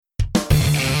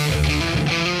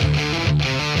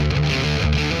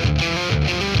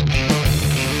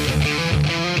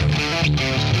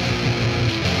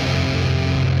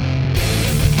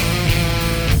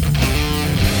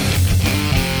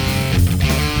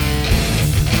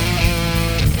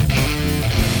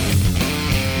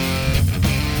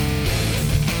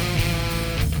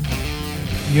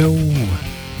Yo,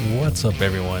 what's up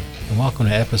everyone, and welcome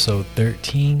to episode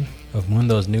 13 of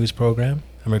Mundo's news program.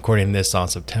 I'm recording this on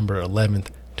September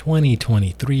 11th,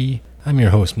 2023. I'm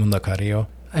your host, Mundo Carrillo.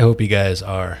 I hope you guys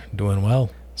are doing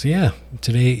well. So yeah,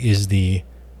 today is the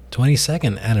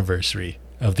 22nd anniversary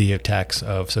of the attacks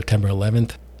of September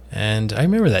 11th, and I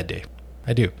remember that day.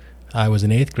 I do. I was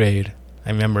in 8th grade. I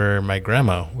remember my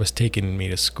grandma was taking me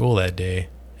to school that day,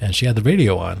 and she had the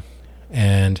radio on,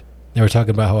 and they were talking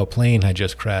about how a plane had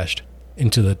just crashed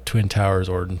into the Twin Towers,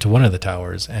 or into one of the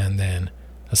towers, and then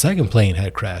a second plane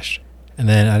had crashed. And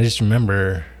then I just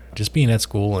remember just being at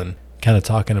school and kind of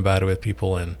talking about it with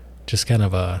people, and just kind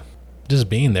of just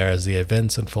being there as the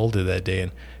events unfolded that day,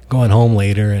 and going home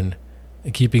later and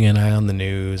keeping an eye on the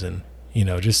news, and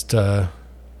just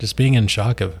being in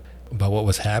shock about what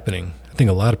was happening. I think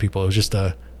a lot of people, it was just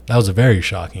that was a very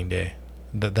shocking day,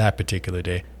 that particular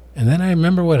day. And then I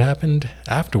remember what happened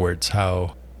afterwards,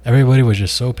 how everybody was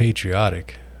just so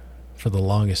patriotic for the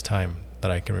longest time that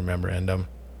I can remember. And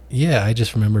I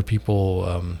just remember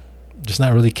people just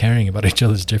not really caring about each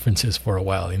other's differences for a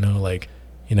while.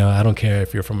 I don't care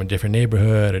if you're from a different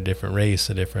neighborhood, a different race,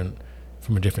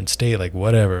 from a different state, like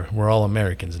whatever. We're all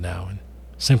Americans now. And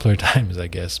simpler times, I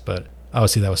guess. But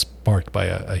obviously that was sparked by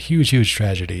a huge, huge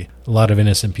tragedy. A lot of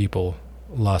innocent people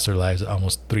lost their lives,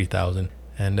 almost 3,000.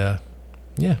 And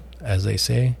as they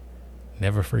say,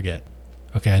 never forget.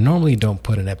 Okay, I normally don't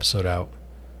put an episode out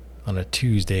on a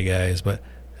Tuesday, guys, but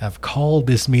I've called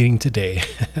this meeting today.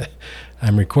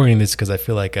 I'm recording this because I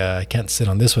feel like I can't sit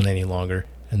on this one any longer,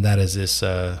 and that is this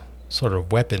sort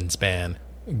of weapons ban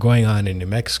going on in New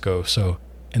Mexico. So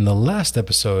in the last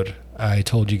episode, I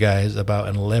told you guys about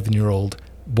an 11-year-old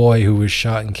boy who was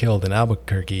shot and killed in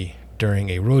Albuquerque during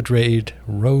a road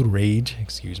rage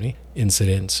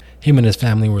incident. Him and his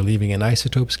family were leaving an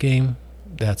Isotopes game.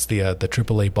 That's the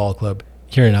AAA ball club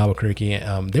here in Albuquerque.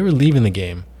 They were leaving the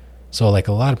game, so like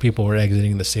a lot of people were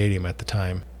exiting the stadium at the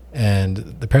time,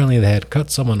 and apparently they had cut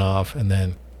someone off, and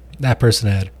then that person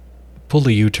had pulled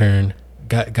a U-turn,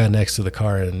 got next to the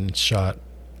car and shot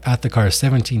at the car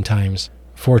 17 times.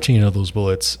 14 of those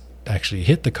bullets actually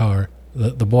hit the car.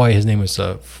 The boy, his name was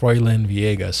Froilan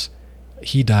Villegas.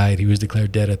 He died. He was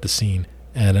declared dead at the scene.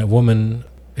 And a woman,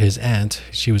 his aunt,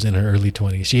 she was in her early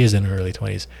 20s. She is in her early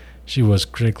 20s. She was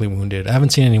critically wounded. I haven't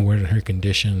seen any word on her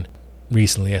condition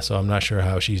recently, so I'm not sure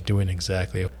how she's doing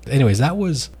exactly. Anyways, that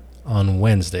was on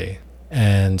Wednesday.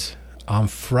 And on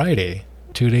Friday,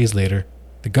 2 days later,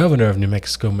 the governor of New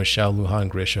Mexico, Michelle Lujan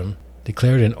Grisham,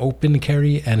 declared an open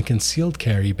carry and concealed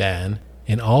carry ban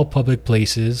in all public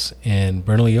places in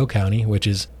Bernalillo County,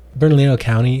 Bernalillo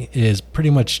County is pretty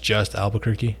much just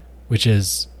Albuquerque, which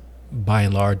is by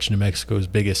and large New Mexico's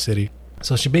biggest city.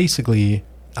 So she basically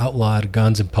outlawed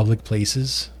guns in public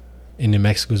places in New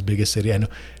Mexico's biggest city. I know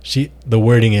the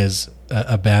wording is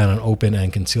a ban on open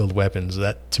and concealed weapons.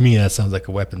 That, to me, that sounds like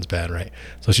a weapons ban, right?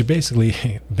 So she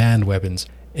basically banned weapons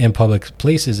in public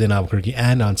places in Albuquerque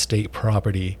and on state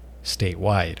property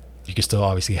statewide. You can still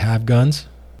obviously have guns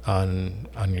on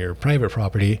your private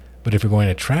property, but if you're going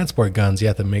to transport guns, you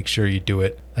have to make sure you do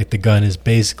it like the gun is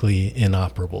basically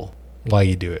inoperable while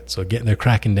you do it. So they're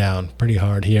cracking down pretty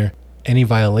hard here. Any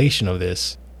violation of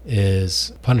this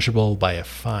is punishable by a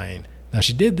fine. Now,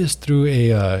 she did this through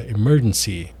a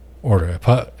emergency order.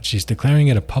 She's declaring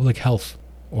it a public health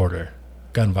order,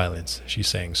 gun violence, she's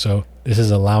saying. So this is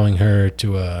allowing her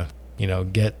to,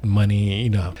 get money.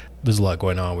 There's a lot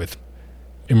going on with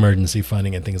emergency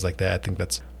funding and things like that. I think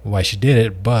that's why she did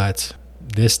it, but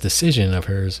this decision of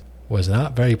hers was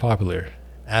not very popular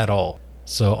at all.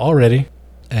 So already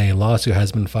a lawsuit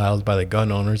has been filed by the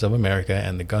Gun Owners of America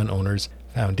and the Gun Owners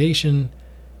Foundation.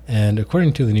 And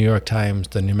according to the New York Times,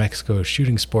 the New Mexico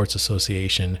Shooting Sports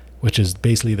Association, which is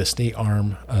basically the state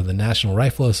arm of the National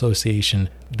Rifle Association,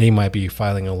 they might be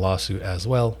filing a lawsuit as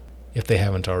well. If they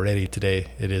haven't already, today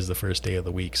it is the first day of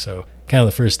the week. So kind of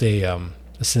the first day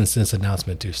since this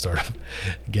announcement to start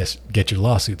get your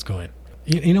lawsuits going.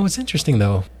 What's interesting,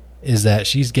 though, is that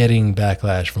she's getting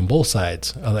backlash from both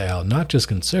sides of the aisle, not just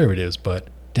conservatives, but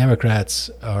Democrats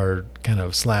are kind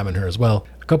of slamming her as well.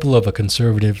 A couple of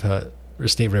conservative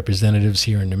state representatives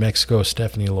here in New Mexico,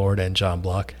 Stephanie Lord and John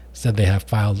Block, said they have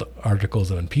filed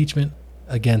articles of impeachment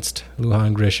against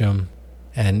Lujan Grisham.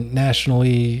 And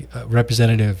nationally,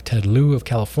 Representative Ted Lieu of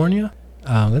California,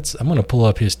 I'm going to pull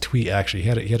up his tweet, actually. He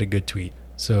had a good tweet.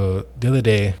 So the other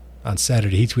day, on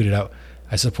Saturday, he tweeted out,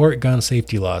 "I support gun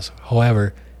safety laws.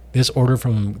 However, this order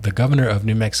from the governor of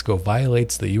New Mexico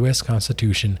violates the U.S.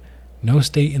 Constitution. No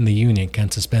state in the union can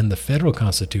suspend the federal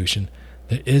Constitution.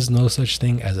 There is no such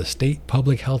thing as a state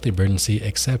public health emergency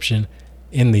exception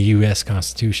in the U.S.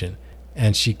 Constitution.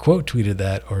 And she quote tweeted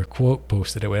that, or quote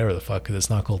posted it, whatever the fuck, because it's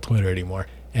not called Twitter anymore.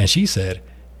 And she said,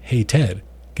 "Hey Ted,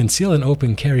 conceal and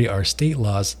open carry are state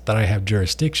laws that I have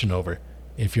jurisdiction over.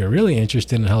 If you're really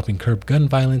interested in helping curb gun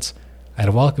violence, I'd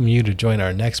welcome you to join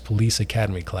our next police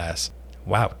academy class."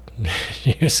 Wow.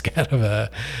 She's kind of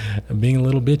being a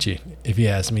little bitchy, if you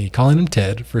ask me. Calling him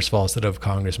Ted, first of all, instead of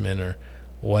congressman or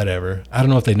whatever. I don't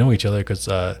know if they know each other, because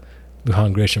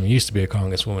Lujan Grisham used to be a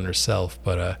congresswoman herself,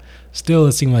 but still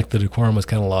it seemed like the decorum was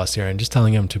kind of lost here, and just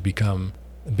telling him to become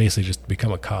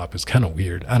a cop is kind of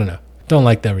weird. I don't know. Don't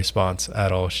like that response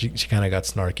at all. She kind of got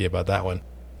snarky about that one.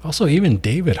 Also, even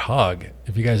David Hogg,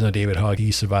 if you guys know David Hogg,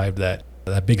 he survived that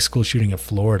big school shooting in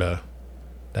Florida,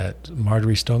 that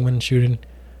Marjorie Stoneman shooting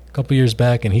a couple years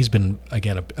back, and he's been,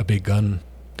 again, a big gun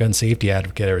safety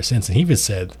advocate ever since, and he even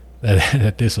said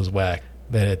that this was whack,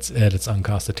 that it's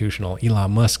unconstitutional.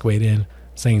 Elon Musk weighed in,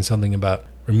 saying something about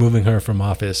removing her from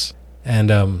office.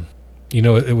 And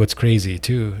what's crazy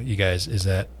too, you guys, is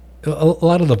that a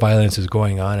lot of the violence is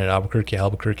going on in Albuquerque.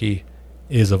 Albuquerque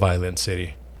is a violent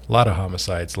city. A lot of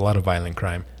homicides, a lot of violent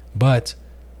crime. But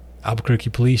Albuquerque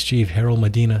Police Chief Harold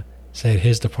Medina said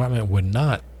his department would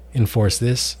not enforce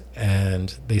this,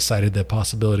 and they cited the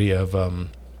possibility of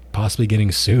possibly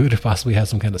getting sued, possibly have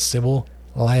some kind of civil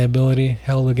liability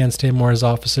held against him or his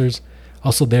officers.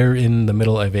 Also, they're in the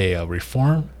middle of a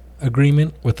reform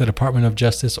agreement with the Department of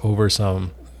Justice over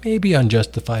some maybe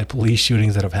unjustified police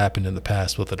shootings that have happened in the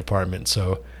past with the department.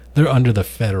 So they're under the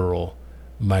federal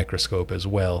microscope as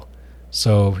well.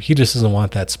 So he just doesn't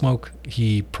want that smoke.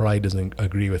 He probably doesn't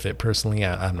agree with it personally.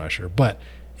 I'm not sure. But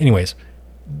anyways,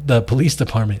 the police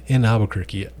department in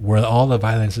Albuquerque, where all the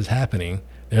violence is happening,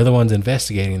 they're the ones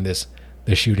investigating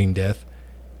the shooting death,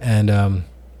 and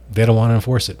they don't want to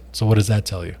enforce it. So what does that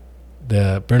tell you?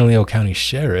 The Bernalillo County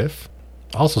Sheriff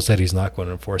also said he's not going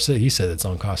to enforce it. He said it's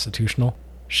unconstitutional.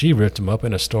 She ripped him up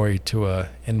in a story to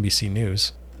NBC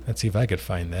News. Let's see if I could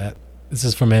find that. This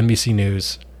is from NBC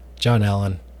News. John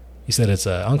Allen. He said it's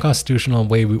unconstitutional.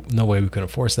 No way we could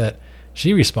enforce that.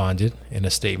 She responded in a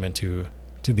statement to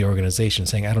the organization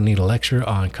saying, "I don't need a lecture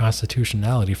on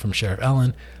constitutionality from Sheriff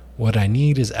Allen. What I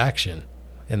need is action."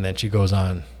 And then she goes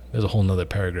on. There's a whole nother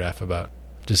paragraph about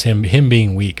just him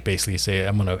being weak. Basically, say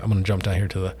I'm gonna jump down here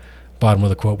to the bottom of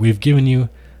the quote. "We've given you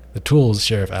the tools,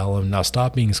 Sheriff Allen. Now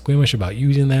stop being squeamish about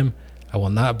using them. I will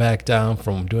not back down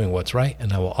from doing what's right,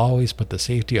 and I will always put the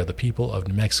safety of the people of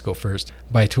New Mexico first."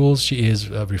 By tools, she is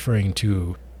referring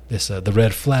to this the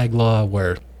red flag law,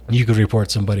 where you could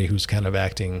report somebody who's kind of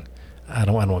acting. I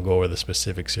don't want to go over the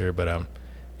specifics here, but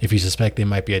if you suspect they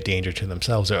might be a danger to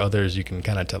themselves or others, you can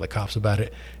kind of tell the cops about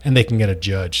it, and they can get a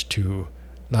judge to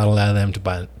not allow them to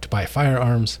buy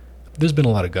firearms. There's been a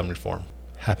lot of gun reform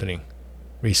happening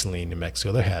recently in New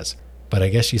Mexico. There has, but I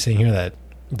guess she's saying here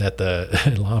that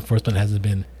the law enforcement hasn't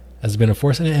been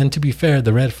enforcing it. And to be fair,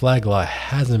 the red flag law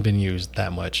hasn't been used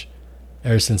that much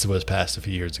ever since it was passed a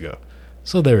few years ago.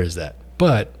 So there is that.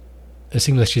 But it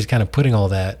seems like she's kind of putting all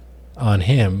that on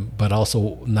him, but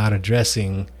also not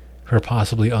addressing her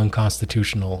possibly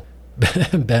unconstitutional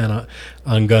ban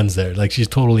on guns there. Like, she's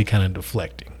totally kind of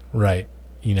deflecting, right?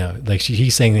 Like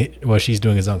he's saying that what she's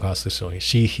doing is unconstitutional.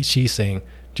 She's saying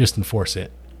just enforce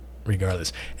it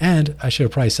regardless. And I should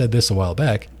have probably said this a while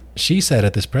back. She said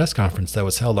at this press conference that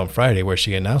was held on Friday, where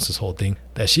she announced this whole thing,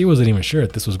 that she wasn't even sure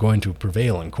that this was going to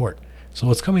prevail in court. So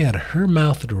it's coming out of her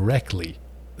mouth directly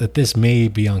that this may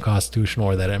be unconstitutional,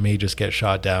 or that it may just get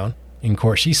shot down in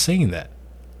court. She's saying that.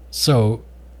 So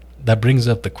that brings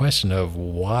up the question of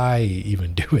why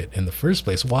even do it in the first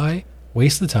place? Why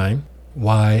waste the time?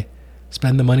 Why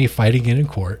spend the money fighting it in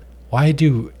court? Why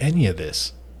do any of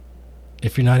this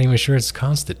if you're not even sure it's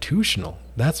constitutional?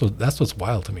 That's what's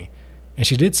wild to me. And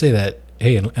she did say that,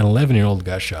 hey, an 11-year-old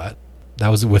got shot. That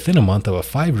was within a month of a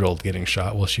 5-year-old getting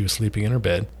shot while she was sleeping in her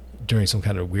bed during some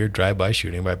kind of weird drive-by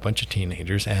shooting by a bunch of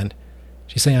teenagers. And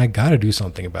she's saying, I got to do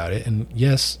something about it. And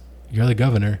yes, you're the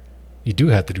governor. You do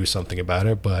have to do something about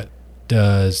it. But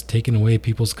does taking away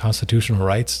people's constitutional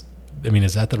rights,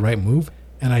 is that the right move?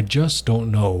 And I just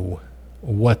don't know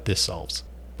what this solves.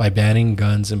 By banning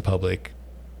guns in public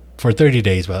for 30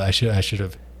 days, well, I should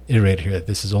have iterated here that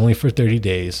this is only for 30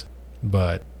 days,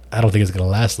 but I don't think it's going to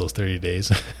last those 30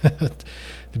 days,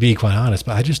 to be quite honest.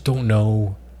 But I just don't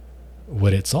know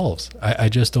what it solves. I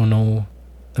just don't know.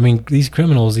 These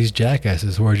criminals, these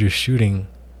jackasses who are just shooting,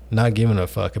 not giving a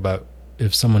fuck about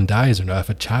if someone dies or not, if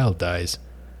a child dies,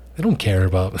 they don't care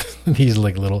about these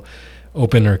like little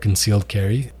open or concealed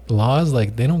carry laws.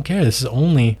 Like, they don't care. This is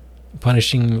only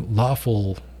punishing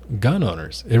lawful gun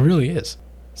owners. It really is.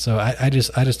 So I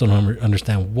just don't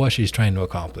understand what she's trying to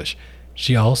accomplish.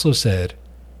 She also said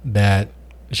that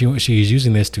she's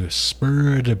using this to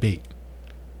spur a debate,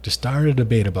 to start a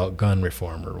debate about gun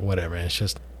reform or whatever. And it's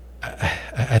just,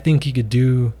 I think you could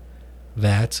do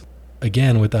that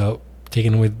again without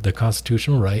taking away the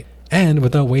constitutional right and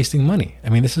without wasting money. I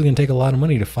mean, this is going to take a lot of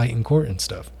money to fight in court and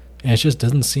stuff, and it just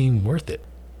doesn't seem worth it.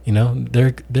 You know,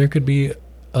 there could be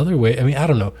other way. I mean, I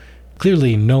don't know.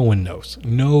 Clearly, no one knows.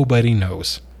 Nobody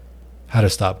knows how to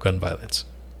stop gun violence.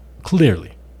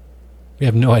 Clearly, we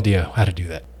have no idea how to do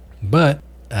that. But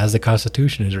as the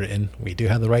Constitution is written, we do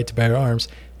have the right to bear arms.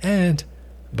 And,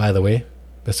 by the way,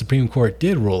 the Supreme Court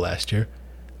did rule last year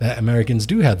that Americans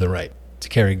do have the right to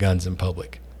carry guns in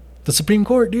public. The Supreme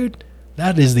Court, dude,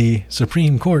 that is the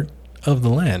Supreme Court of the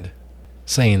land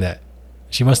saying that.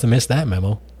 She must have missed that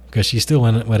memo because she still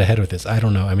went ahead with this. I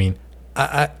don't know. I mean,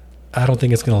 I don't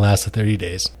think it's going to last the 30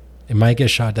 days. It might get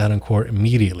shot down in court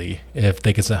immediately if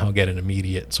they can somehow get an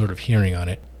immediate sort of hearing on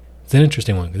it. It's an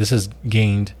interesting one. This has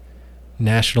gained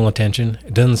national attention.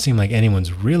 It doesn't seem like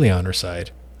anyone's really on her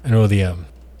side. I know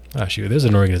there's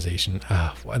an organization.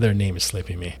 Why their name is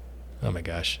slipping me. Oh my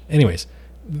gosh. Anyways,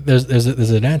 there's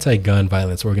an anti-gun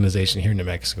violence organization here in New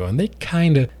Mexico, and they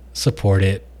kind of support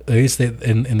it. At least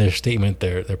in their statement,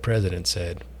 their president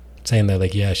saying that,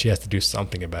 like, yeah, she has to do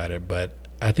something about it, but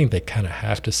I think they kind of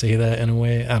have to say that in a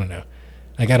way. I don't know.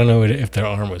 Like, I don't know if their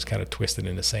arm was kind of twisted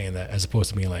into saying that, as opposed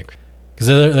to being like, because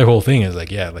their whole thing is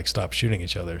like, yeah, like, stop shooting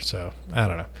each other. So I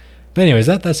don't know. But anyways,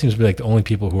 that seems to be like the only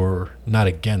people who are not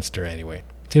against her anyway.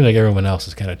 It seems like everyone else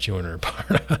is kind of chewing her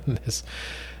apart on this.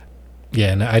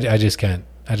 Yeah, and I just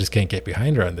can't get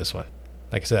behind her on this one.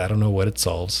 Like I said, I don't know what it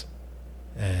solves,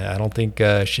 and I don't think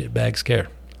shitbags care.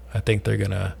 I think they're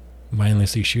gonna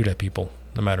mindlessly shoot at people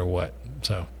no matter what.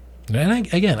 So. And I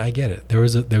get it. There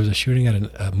was a shooting at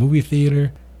a movie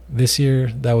theater this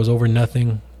year that was over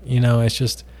nothing. You know, it's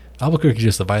just Albuquerque is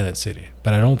just a violent city.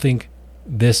 But I don't think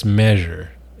this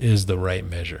measure is the right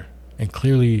measure. And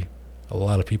clearly, a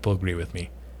lot of people agree with me,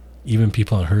 even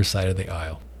people on her side of the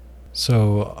aisle.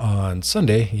 So on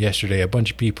Sunday, yesterday, a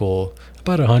bunch of people,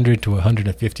 about 100 to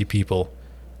 150 people,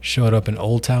 showed up in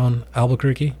Old Town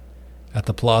Albuquerque, at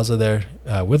the plaza there,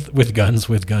 with guns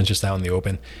just out in the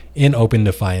open, in open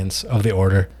defiance of the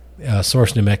order.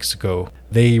 Source New Mexico,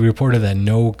 they reported that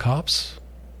no cops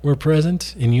were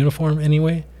present in uniform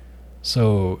anyway,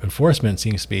 so enforcement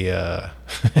seems to be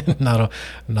not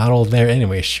all there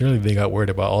anyway. Surely they got worried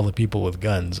about all the people with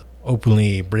guns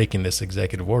openly breaking this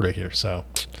executive order here. So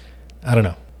I don't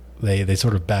know. They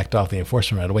sort of backed off the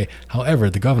enforcement right away. However,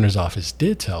 the governor's office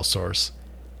did tell Source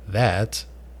that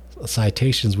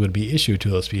citations would be issued to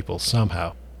those people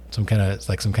somehow. Some kind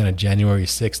of January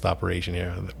 6th operation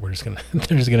here.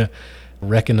 They're just gonna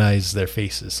recognize their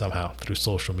faces somehow through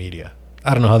social media.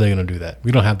 I don't know how they're gonna do that.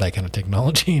 We don't have that kind of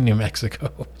technology in New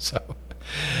Mexico, so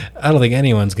I don't think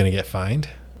anyone's gonna get fined,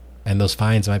 and those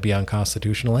fines might be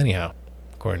unconstitutional anyhow,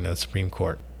 according to the Supreme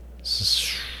Court.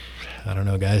 I don't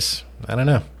know, guys. I don't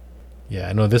know. Yeah,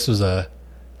 I know this was a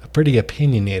pretty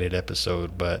opinionated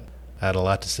episode, but I had a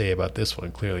lot to say about this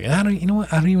one, clearly. And I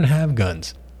don't even have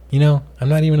guns. You know, I'm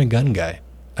not even a gun guy.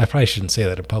 I probably shouldn't say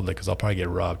that in public because I'll probably get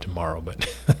robbed tomorrow.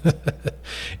 But,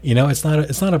 you know, it's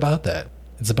not about that.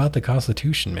 It's about the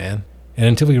Constitution, man. And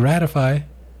until we ratify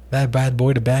that bad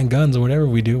boy to ban guns or whatever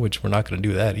we do, which we're not going to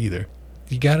do that either,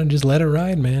 you got to just let it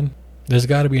ride, man. There's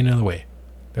got to be another way.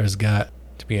 There's got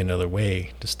to be another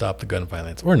way to stop the gun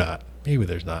violence. Or not. Maybe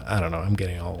there's not. I don't know. I'm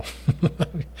getting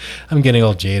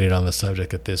all jaded on the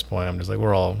subject at this point. I'm just like,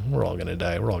 we're all gonna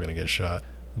die. We're all gonna get shot.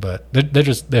 But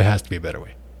there has to be a better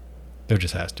way. There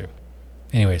just has to.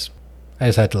 Anyways, I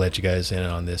just had to let you guys in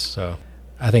on this. So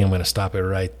I think I'm gonna stop it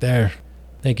right there.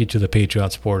 Thank you to the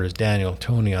Patreon supporters, Daniel,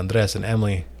 Tony, Andres, and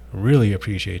Emily. Really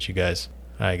appreciate you guys.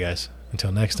 All right, guys.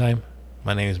 Until next time,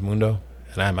 my name is Mundo,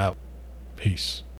 and I'm out. Peace.